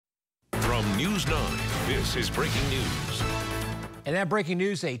From News 9, this is breaking news. And that breaking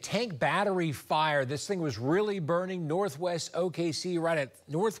news, a tank battery fire. This thing was really burning northwest OKC, right at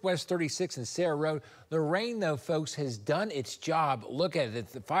Northwest 36 and Sarah Road. The rain, though, folks, has done its job. Look at it.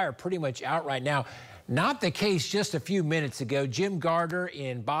 The fire pretty much out right now. Not the case just a few minutes ago. Jim Gardner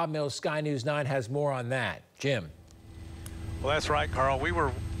in Bob Mills, Sky News 9 has more on that. Jim. Well, that's right, Carl. We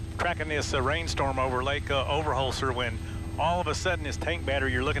were tracking this rainstorm over Lake Overholser when all of a sudden this tank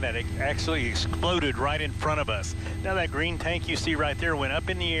battery you're looking at it actually exploded right in front of us. Now that green tank you see right there went up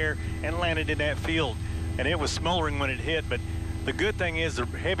in the air and landed in that field, and it was smoldering when it hit. But the good thing is the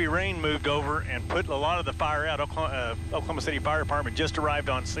heavy rain moved over and put a lot of the fire out. Oklahoma City Fire Department just arrived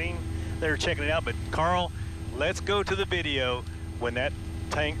on scene. They're checking it out. But Carl, let's go to the video when that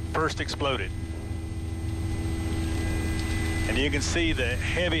tank first exploded. And you can see the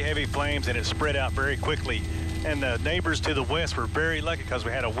heavy flames, and it spread out very quickly. And the neighbors to the west were very lucky because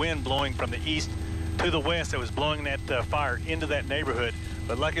we had a wind blowing from the east to the west that was blowing that fire into that neighborhood.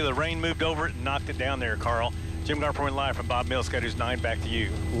 But luckily the rain moved over it and knocked it down there, Carl. Jim Gardner live from Bob Mills, Sky News 9, back to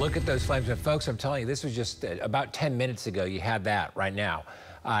you. Look at those flames. And folks, I'm telling you, this was just about 10 minutes ago. You had that right now.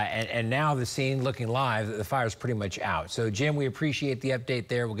 And now the scene looking live, the fire's pretty much out. So, Jim, we appreciate the update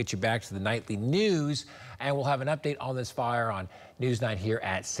there. We'll get you back to the nightly news, and we'll have an update on this fire on News 9 here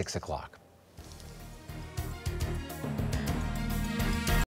at 6 o'clock.